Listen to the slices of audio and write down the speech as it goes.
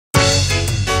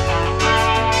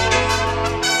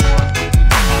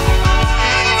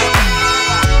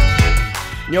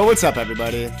Yo, what's up,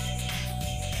 everybody?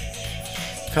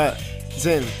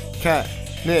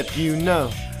 CousinCatnip, you know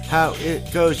how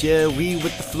it goes. Yeah, we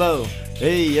with the flow.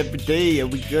 Hey, every day, are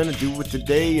we gonna do it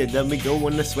today? And then we go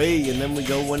on this way, and then we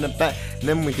go on the back, and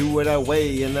then we do it our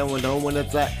way, and then we don't want it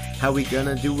back. How we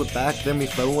gonna do it back? Then we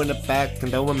throwing it back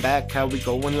and throwing back. How we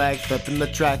going like stepping the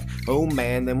track? Oh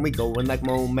man, then we going like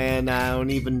Mo Man. I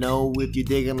don't even know if you're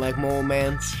digging like Mo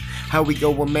Man's. How we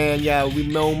going, man? Yeah, we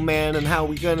know, man. And how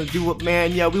we gonna do it,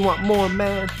 man? Yeah, we want more,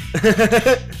 man.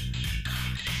 I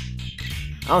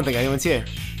don't think anyone's here.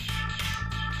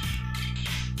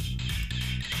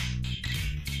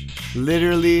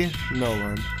 Literally no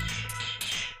one.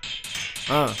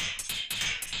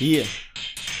 Yeah.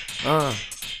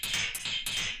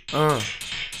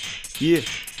 Yeah.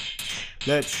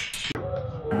 Let's.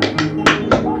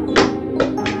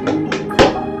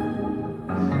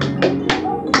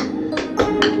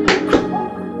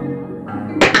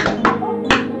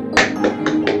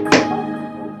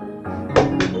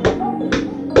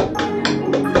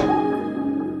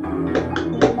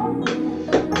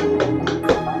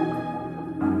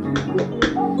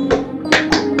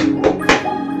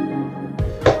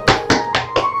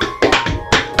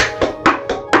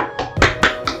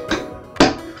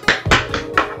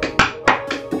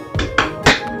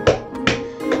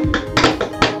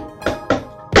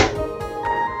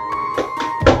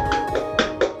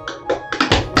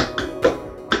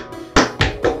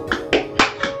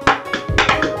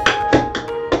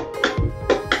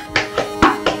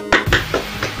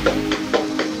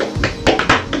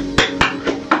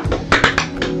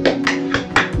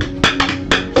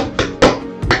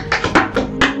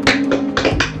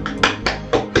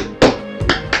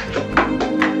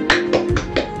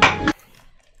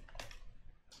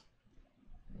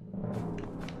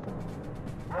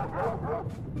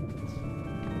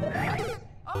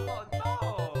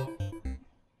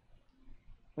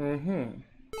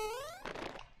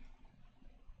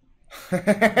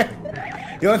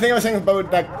 The only thing I was saying about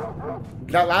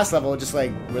that last level, just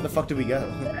like, where the fuck do we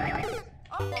go?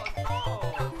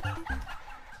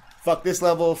 Fuck this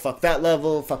level, fuck that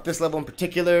level, fuck this level in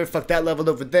particular, fuck that level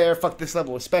over there, fuck this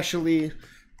level especially.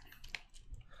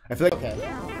 I feel like, okay.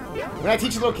 When I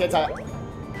teach little kids,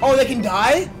 oh, they can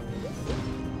die?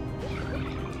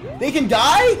 They can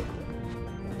die?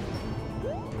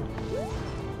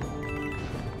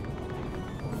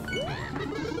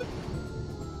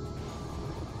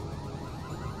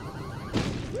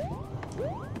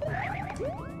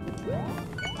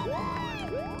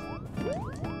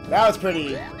 That was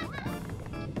pretty...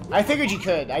 I figured you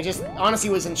could. I just honestly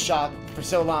was in shock for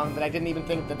so long that I didn't even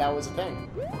think that that was a thing.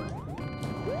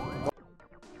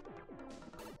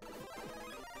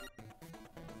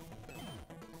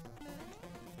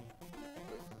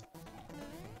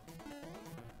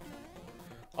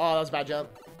 Oh, that was a bad jump.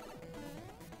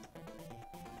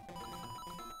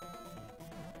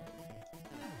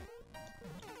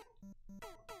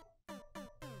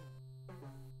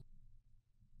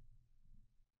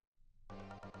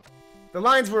 The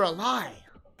lines were a lie.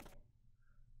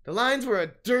 The lines were a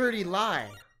dirty lie.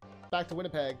 Back to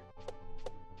Winnipeg.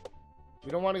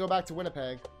 We don't want to go back to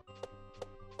Winnipeg.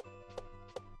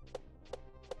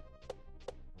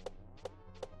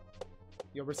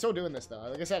 Yo, we're still doing this though.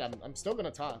 Like I said, I'm still gonna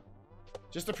talk.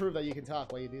 Just to prove that you can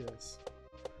talk while you do this.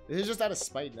 This is just out of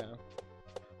spite now.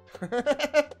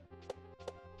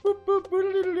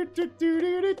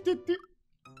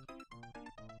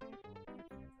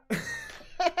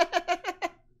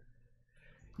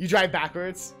 You drive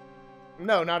backwards?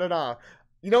 No, not at all.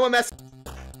 You know what mess?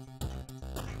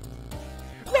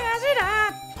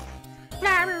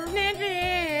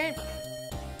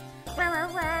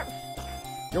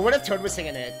 Yo, what if Toad was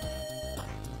singing it?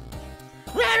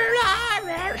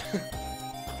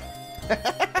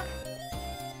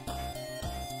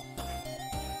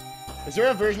 Is there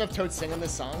a version of Toad singing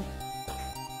this song?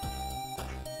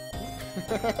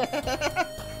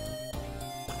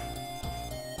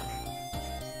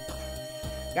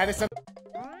 That is some.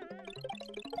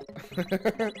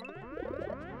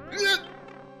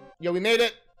 Yo, we made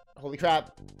it! Holy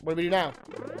crap. What do we do now?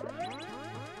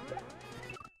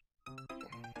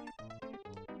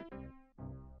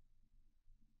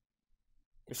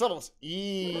 This level's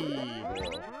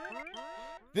evil.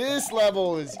 This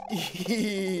level is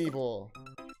evil.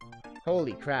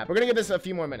 Holy crap. We're gonna give this a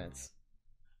few more minutes.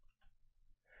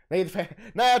 Now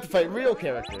I have to fight real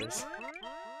characters.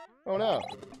 Oh no.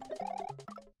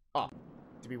 Oh,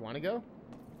 do we want to go?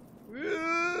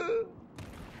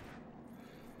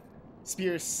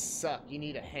 Spears suck. You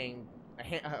need a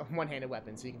one-handed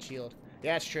weapon so you can shield.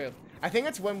 Yeah, it's true. I think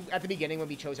that's when at the beginning when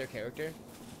we chose our character.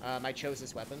 my chosen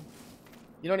weapon.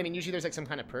 You know what I mean? Usually there's like some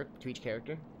kind of perk to each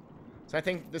character. So I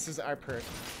think this is our perk.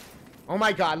 Oh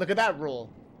my god, look at that roll.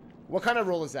 What kind of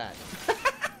roll is that?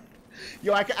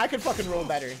 Yo, I could fucking roll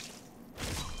better.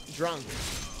 Drunk.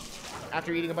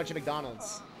 After eating a bunch of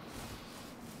McDonald's.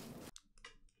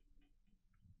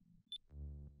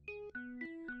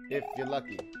 If you're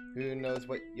lucky, who knows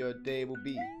what your day will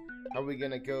be? Are we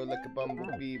gonna go like a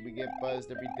bumblebee? We get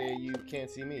buzzed every day, you can't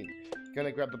see me.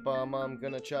 Gonna grab the bomb, I'm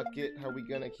gonna chuck it. How we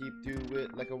gonna keep do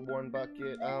it like a worn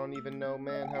bucket? I don't even know,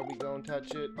 man, how we gonna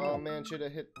touch it? Oh man, shoulda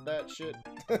hit that shit.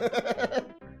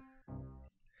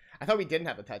 I thought we didn't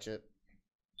have to touch it.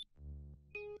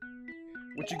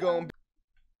 What you gonna be?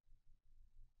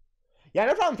 Yeah,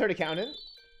 no problem, third accountant.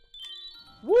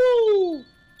 Woo!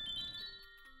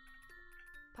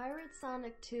 Pirate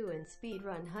Sonic 2 and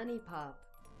Speedrun Honey Pop.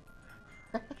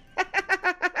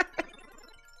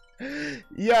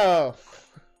 Yo.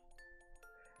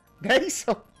 Thanks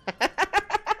so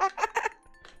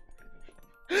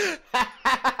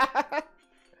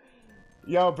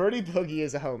Yo, Birdie Boogie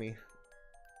is a homie.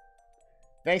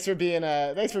 Thanks for being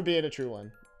a true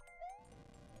one.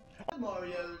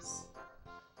 Mario's.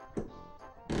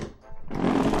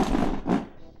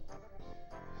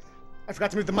 I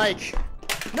forgot to move the mic.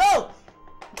 No!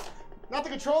 Not the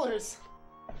controllers.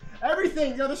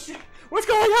 Everything. Yo, what's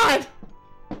going on?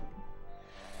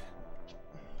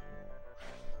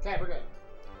 Okay, we're good.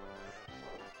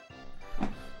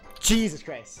 Jesus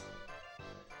Christ.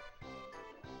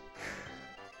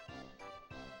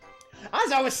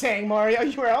 As I was saying, Mario,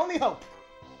 you are our only hope.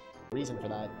 Reason for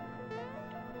that.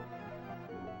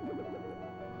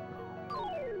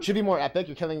 Should be more epic.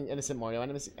 You're killing innocent Mario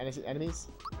enemies.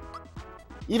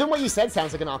 Even what you said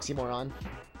sounds like an oxymoron.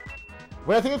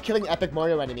 When I think of killing epic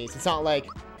Mario enemies, it's not like...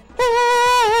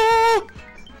 Ah!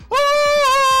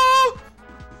 Ah!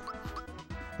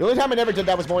 The only time I never did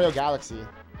that was Mario Galaxy.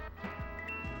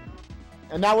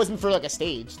 And that wasn't for like a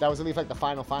stage. That was at least like the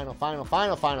final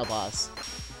boss.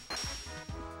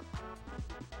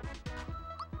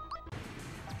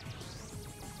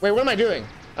 Wait, what am I doing?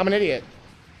 I'm an idiot.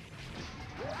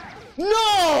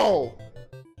 No!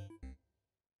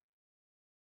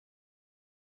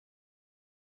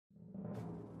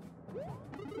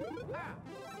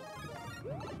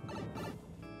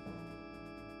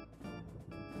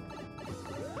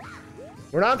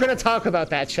 We're not gonna talk about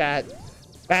that, chat.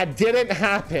 That didn't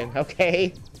happen,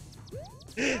 okay?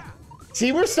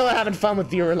 See, we're still having fun with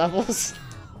viewer levels.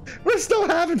 We're still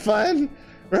having fun,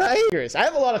 right? I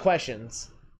have a lot of questions.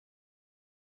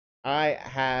 I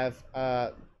have,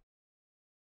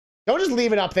 Don't just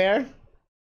leave it up there.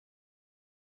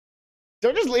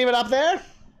 Don't just leave it up there.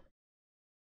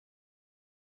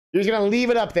 You're just gonna leave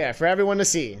it up there for everyone to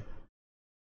see. Just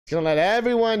gonna let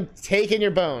everyone take in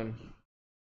your bone.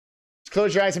 Just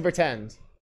close your eyes and pretend.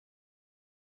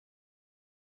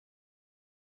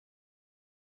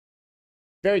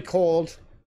 Very cold.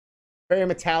 Very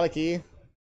metallic-y.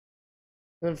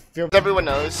 Everyone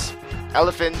knows,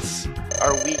 elephants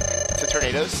are weak to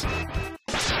tornadoes.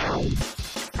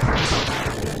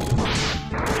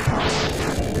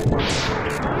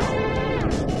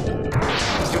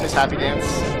 He's doing his happy dance.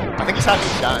 I think he's happy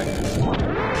he's dying.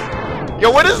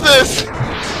 Yo, what is this?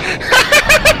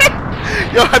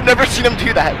 Yo, I've never seen him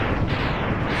do that.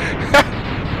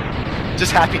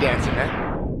 Just happy dancing, man.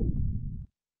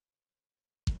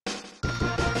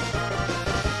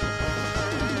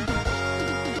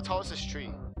 The tallest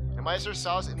tree. And why is there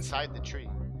saws inside the tree?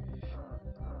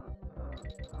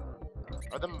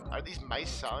 Are these mice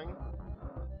sawing?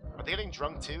 Are they getting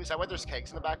drunk too? Is that why there's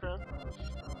kegs in the background?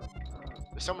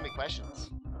 There's so many questions.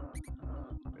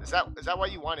 Is that why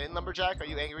you want in, Lumberjack? Are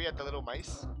you angry at the little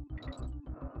mice?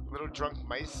 Little drunk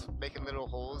mice making little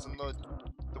holes in the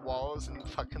walls, and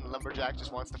fucking Lumberjack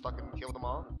just wants to fucking kill them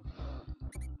all?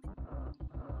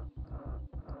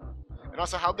 And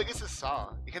also, how big is his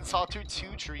saw? He can saw through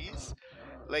 2 trees,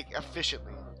 like,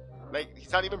 efficiently. Like,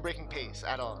 he's not even breaking pace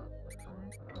at all.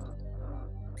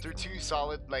 Through 2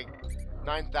 solid, like,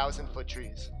 9,000-foot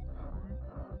trees.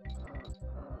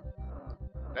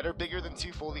 That are bigger than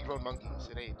 2 fully grown monkeys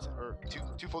and apes, or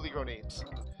two fully grown apes.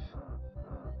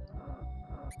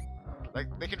 Like,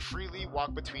 they can freely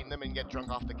walk between them and get drunk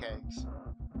off the kegs.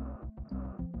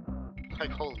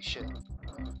 Like, holy shit.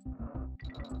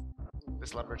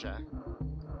 This Lumberjack.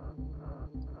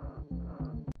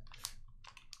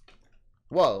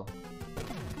 Whoa.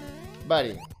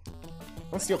 Buddy.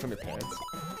 Don't steal from your parents.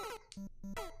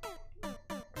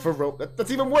 For rope.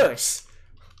 That's even worse.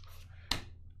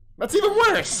 That's even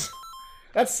worse.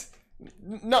 That's...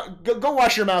 No, go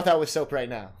wash your mouth out with soap right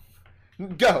now.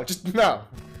 Go, just no.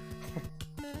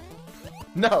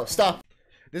 No, stop.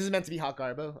 This is meant to be hot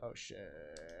garbo. Oh shit.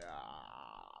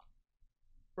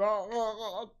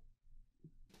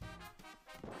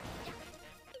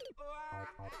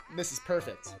 This is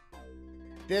perfect.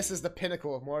 This is the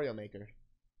pinnacle of Mario Maker.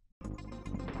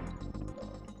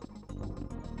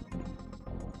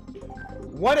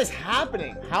 What is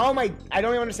happening? How am I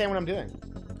don't even understand what I'm doing.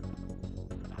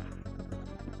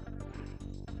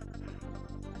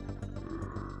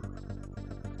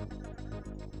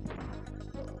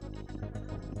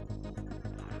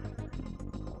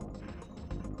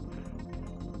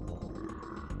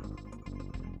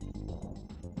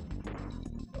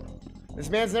 This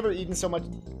man's never eaten so much.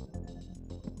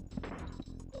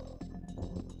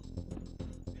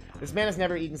 This man has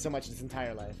never eaten so much in his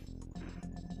entire life.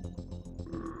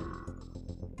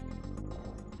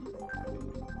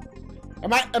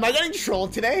 Am I getting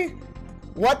trolled today?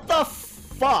 What the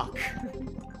fuck?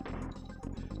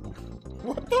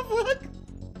 What the fuck?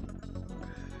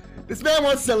 This man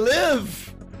wants to live.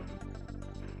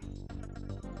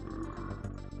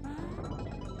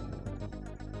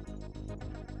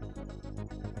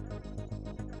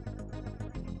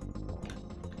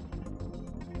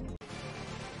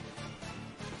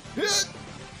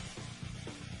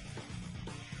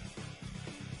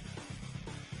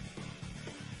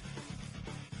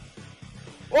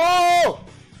 Oh!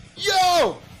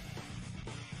 Yo!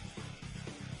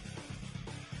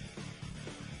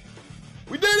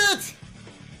 We did it!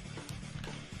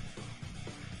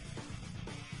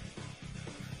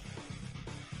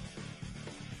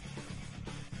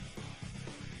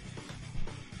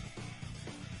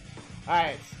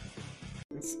 Alright.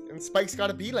 And Spike's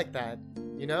gotta be like that,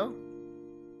 you know?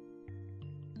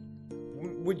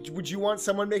 Would you want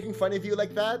someone making fun of you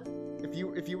like that?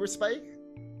 If you were Spike?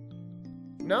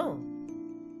 No.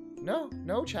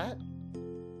 No, chat.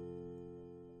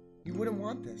 You wouldn't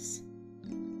want this.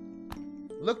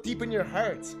 Look deep in your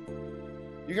heart.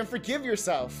 You can forgive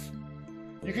yourself.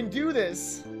 You can do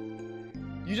this.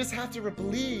 You just have to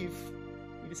believe.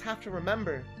 You just have to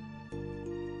remember.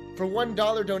 For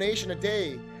 $1 donation a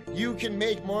day, you can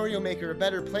make Mario Maker a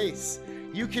better place.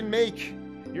 You can make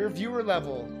your viewer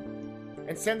level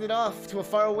and send it off to a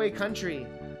faraway country,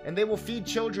 and they will feed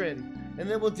children, and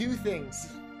they will do things.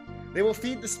 They will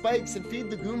feed the Spikes and feed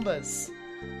the Goombas.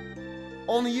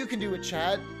 Only you can do it,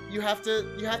 chat. You have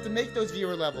to make those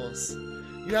viewer levels.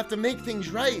 You have to make things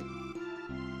right.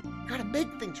 You gotta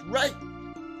make things right.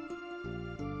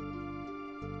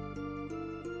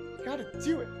 You gotta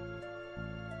do it.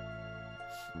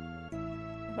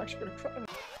 I'm actually gonna cry.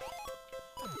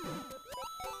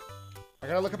 I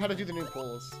gotta look up how to do the new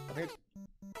polls. I think it's...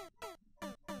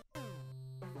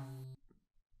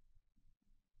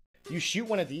 You shoot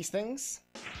one of these things,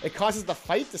 it causes the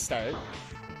fight to start,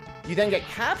 you then get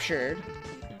captured,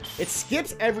 it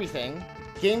skips everything,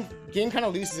 game kind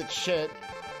of loses its shit,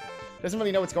 doesn't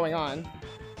really know what's going on,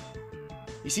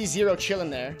 you see Zero chilling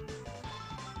there.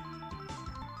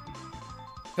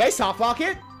 Did I soft lock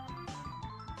it?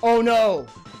 Oh no!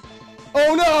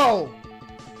 Oh no!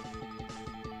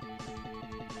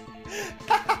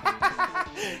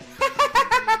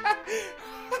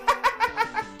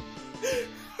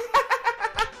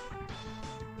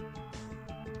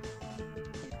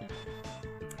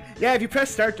 Yeah, if you press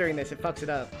start during this, it fucks it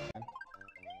up.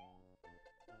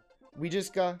 We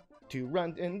just got to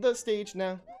run in the stage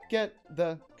now. Get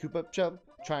the Koopa Chub.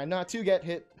 Try not to get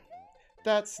hit.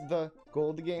 That's the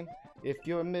goal of the game. If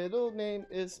your middle name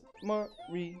is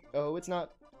Mario, it's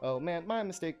not. Oh man, my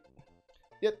mistake.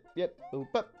 Yep. Oh,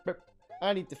 but.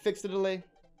 I need to fix the delay.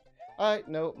 I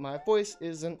know my voice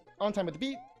isn't on time with the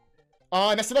beat. Oh,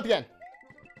 I messed it up again.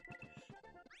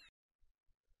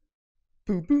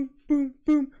 Boom, boom, boom,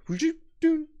 boom. Doon,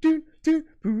 doon, doon, doon,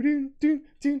 doon, doon, doon,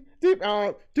 doon,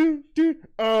 doon, doon, doon,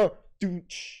 doon,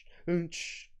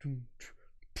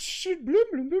 bling,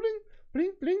 bling, bling,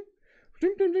 bling, bling,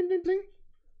 bling, bling, bling, bling, bling.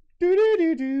 Do do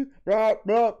do do, rock,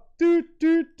 rock, do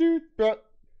do do, rock,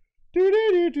 do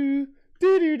do do do,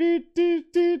 do do do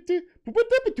do do.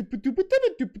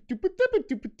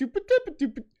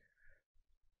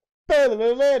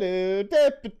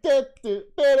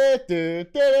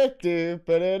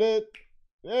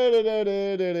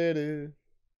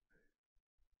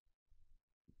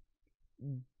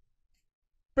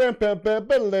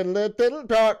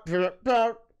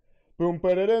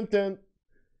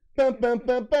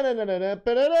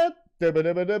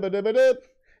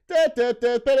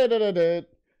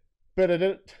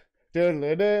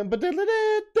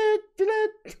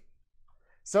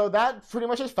 So that pretty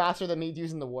much is faster than me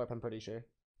using the warp, I'm pretty sure.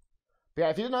 But yeah,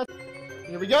 if you did not...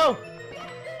 Here we go!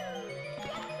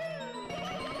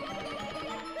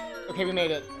 Okay, we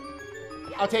made it.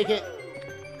 I'll take it.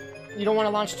 You don't want to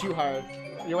launch too hard.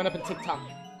 You went up in TikTok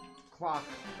clock.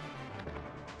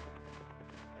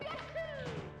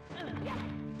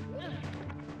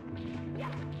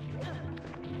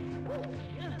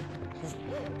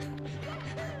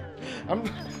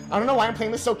 I don't know why I'm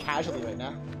playing this so casually right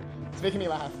now. It's making me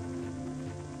laugh.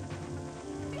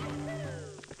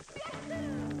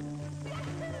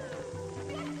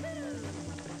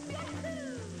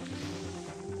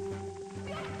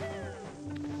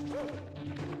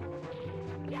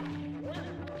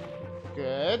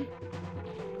 Good.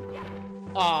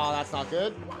 Oh, that's not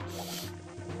good.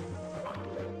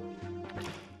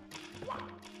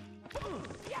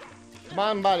 Come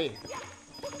on, buddy.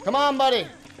 Come on, buddy.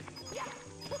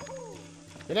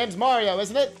 Your name's Mario,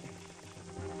 isn't it?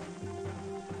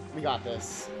 We got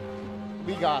this.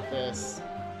 We got this.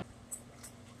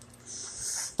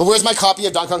 But where's my copy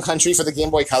of Donkey Kong Country for the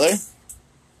Game Boy Color?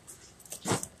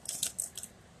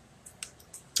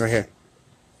 It's right here.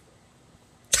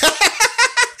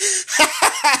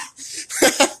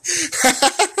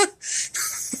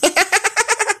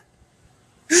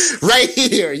 Right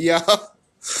here, yo.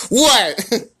 What?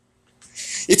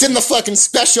 It's in the fucking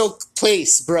special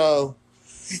place, bro.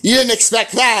 You didn't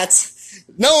expect that.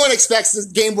 No one expects the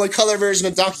Game Boy Color version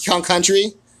of Donkey Kong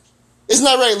Country. Isn't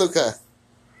that right, Luca?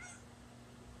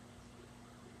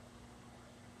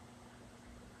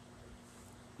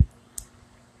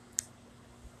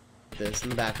 This in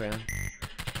the background.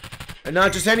 And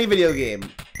not just any video game.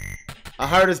 A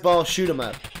hard as ball shoot 'em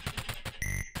up.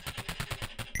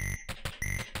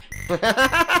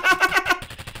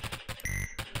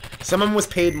 Someone was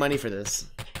paid money for this.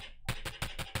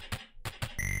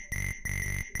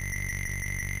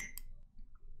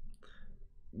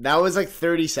 That was like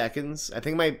 30 seconds. I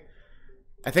think my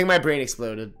brain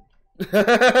exploded.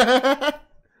 Oh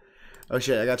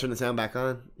shit, I gotta turn the sound back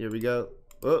on. Here we go.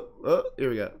 Oh, here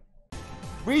we go.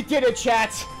 We did it,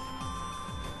 chat!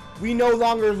 We no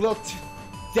longer looked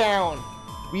down.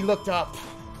 We looked up.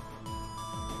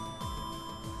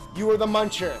 You were the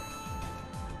muncher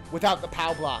without the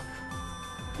POW block.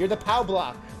 You're the POW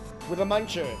block with a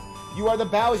muncher. You are the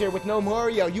Bowser with no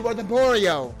Mario. You are the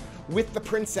Mario with the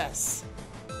princess.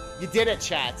 You did it,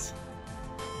 chat.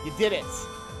 You did it.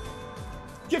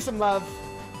 Give some love.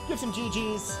 Give some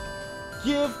GGs.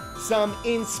 Give some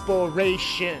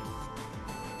inspiration.